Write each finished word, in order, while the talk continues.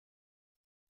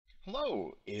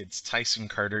Hello, it's Tyson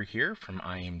Carter here from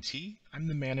IMT. I'm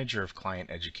the manager of client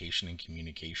education and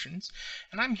communications,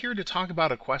 and I'm here to talk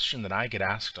about a question that I get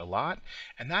asked a lot,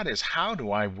 and that is, how do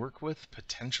I work with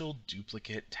potential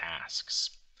duplicate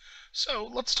tasks? So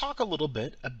let's talk a little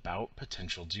bit about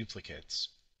potential duplicates.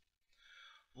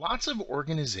 Lots of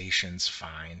organizations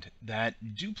find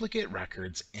that duplicate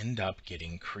records end up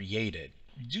getting created.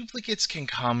 Duplicates can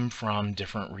come from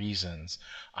different reasons.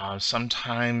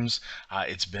 Sometimes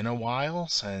it's been a while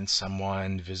since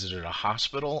someone visited a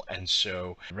hospital, and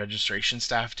so registration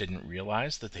staff didn't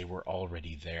realize that they were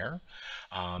already there.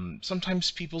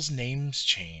 Sometimes people's names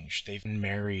change. They've been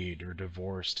married or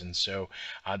divorced, and so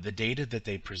the data that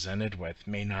they presented with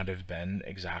may not have been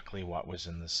exactly what was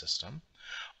in the system.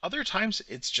 Other times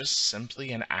it's just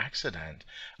simply an accident.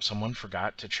 Someone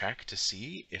forgot to check to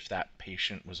see if that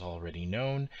patient was already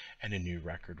known and a new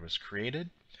record was created.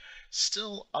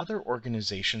 Still, other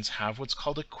organizations have what's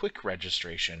called a quick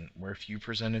registration, where if you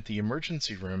present at the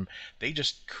emergency room, they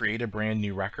just create a brand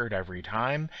new record every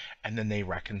time, and then they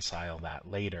reconcile that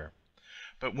later.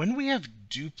 But when we have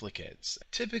duplicates,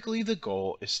 typically the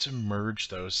goal is to merge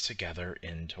those together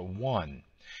into one.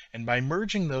 And by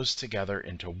merging those together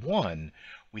into one,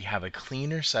 we have a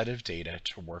cleaner set of data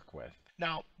to work with.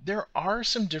 Now, there are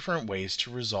some different ways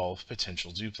to resolve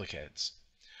potential duplicates.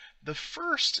 The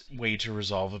first way to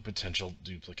resolve a potential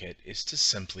duplicate is to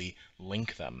simply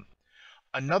link them.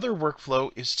 Another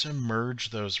workflow is to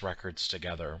merge those records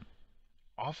together.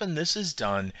 Often this is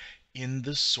done in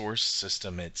the source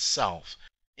system itself.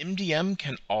 MDM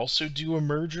can also do a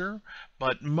merger,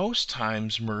 but most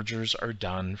times mergers are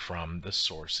done from the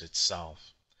source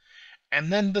itself.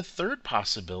 And then the third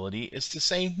possibility is to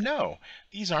say, no,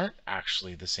 these aren't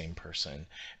actually the same person.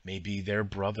 Maybe they're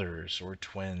brothers or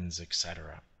twins,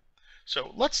 etc.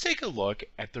 So let's take a look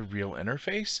at the real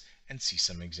interface and see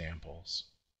some examples.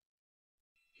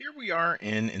 Here we are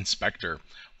in Inspector.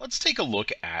 Let's take a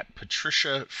look at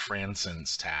Patricia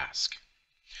Franson's task.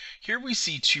 Here we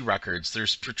see two records.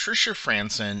 There's Patricia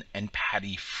Franson and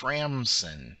Patty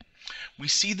Framson. We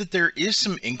see that there is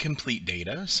some incomplete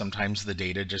data. Sometimes the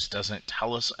data just doesn't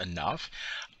tell us enough.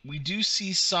 We do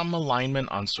see some alignment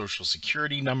on social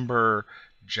security number,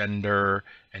 gender,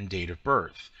 and date of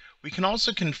birth. We can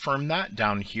also confirm that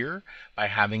down here by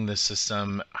having the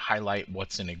system highlight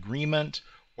what's in agreement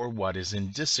or what is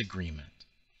in disagreement.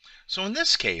 So in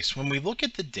this case, when we look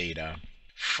at the data,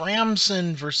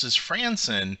 Framson versus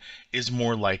Franson is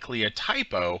more likely a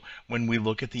typo when we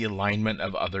look at the alignment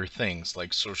of other things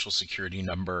like social security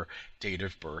number, date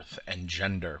of birth, and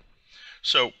gender.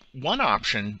 So one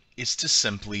option is to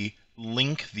simply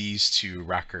link these two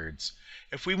records.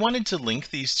 If we wanted to link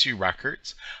these two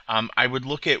records, I would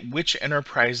look at which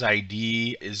enterprise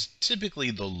ID is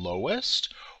typically the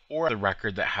lowest or the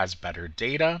record that has better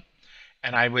data,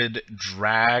 and I would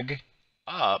drag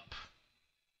up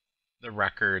the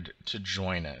record to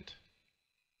join it.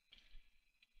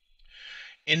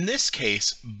 In this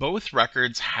case, both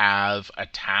records have a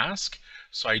task,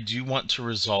 so I do want to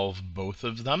resolve both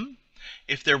of them.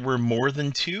 If there were more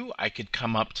than two, I could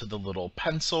come up to the little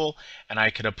pencil and I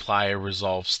could apply a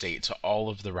resolve state to all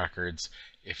of the records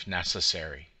if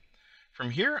necessary.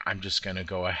 From here, I'm just going to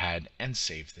go ahead and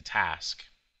save the task.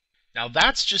 Now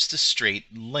that's just a straight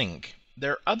link.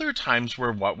 There are other times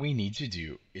where what we need to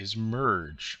do is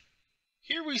merge.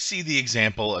 Here we see the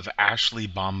example of Ashley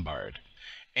Bombard,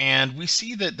 and we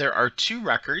see that there are two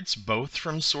records, both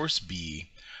from source B.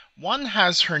 One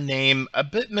has her name a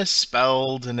bit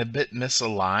misspelled and a bit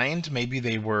misaligned. Maybe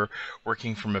they were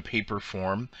working from a paper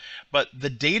form, but the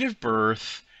date of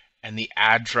birth and the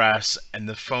address and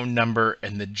the phone number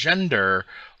and the gender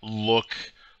look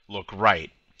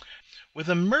right. With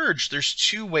a merge, there's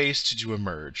two ways to do a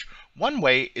merge. One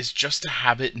way is just to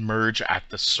have it merge at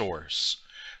the source.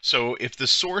 So if the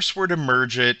source were to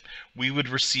merge it, we would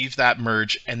receive that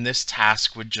merge and this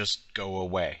task would just go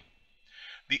away.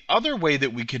 The other way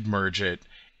that we could merge it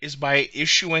is by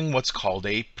issuing what's called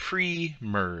a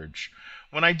pre-merge.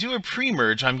 When I do a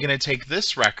pre-merge, I'm going to take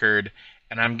this record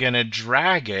and I'm going to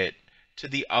drag it to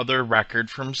the other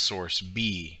record from source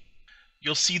B.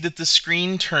 You'll see that the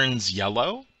screen turns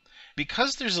yellow.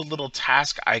 Because there's a little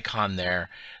task icon there,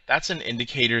 that's an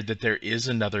indicator that there is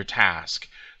another task.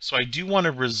 So I do want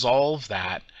to resolve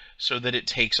that so that it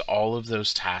takes all of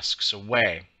those tasks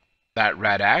away. That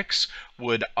red X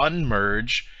would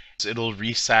unmerge. It'll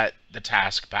reset the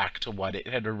task back to what it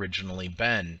had originally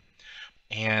been.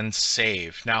 And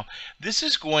save. Now, this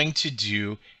is going to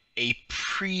do a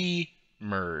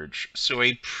pre-merge. So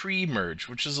a pre-merge,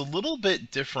 which is a little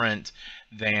bit different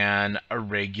than a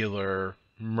regular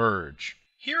merge.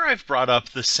 Here I've brought up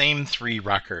the same three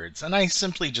records, and I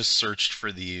simply just searched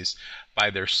for these by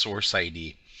their source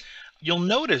ID. You'll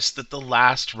notice that the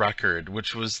last record,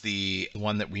 which was the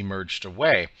one that we merged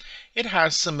away, it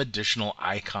has some additional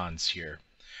icons here.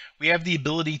 We have the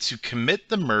ability to commit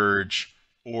the merge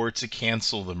or to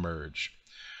cancel the merge.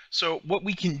 So what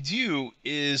we can do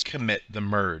is commit the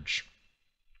merge.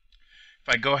 If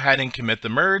I go ahead and commit the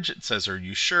merge, it says, "Are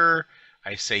you sure?"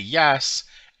 I say yes,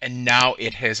 and now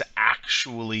it has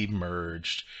actually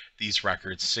merged these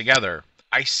records together.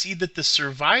 I see that the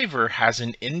survivor has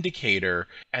an indicator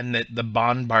and that the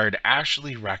Bombard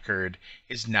Ashley record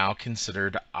is now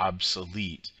considered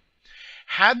obsolete.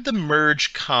 Had the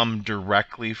merge come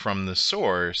directly from the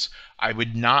source, I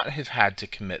would not have had to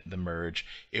commit the merge.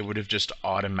 It would have just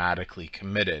automatically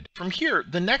committed. From here,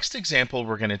 the next example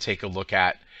we're going to take a look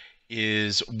at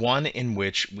is one in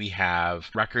which we have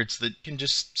records that can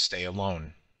just stay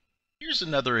alone. Here's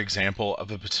another example of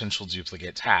a potential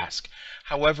duplicate task.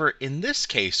 However, in this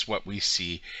case, what we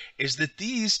see is that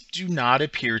these do not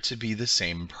appear to be the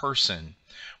same person.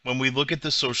 When we look at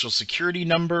the social security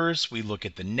numbers, we look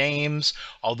at the names,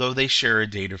 although they share a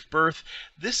date of birth,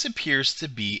 this appears to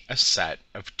be a set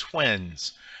of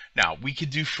twins. Now, we could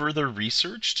do further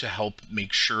research to help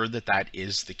make sure that that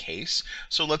is the case.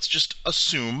 So let's just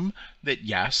assume that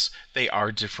yes, they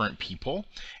are different people.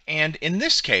 And in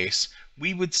this case,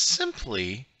 we would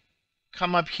simply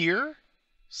come up here,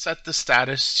 set the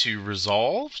status to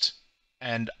resolved,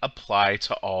 and apply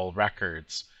to all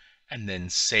records, and then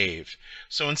save.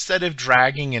 So instead of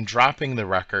dragging and dropping the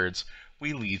records,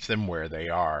 we leave them where they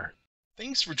are.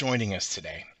 Thanks for joining us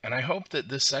today, and I hope that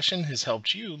this session has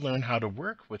helped you learn how to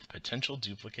work with potential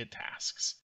duplicate tasks.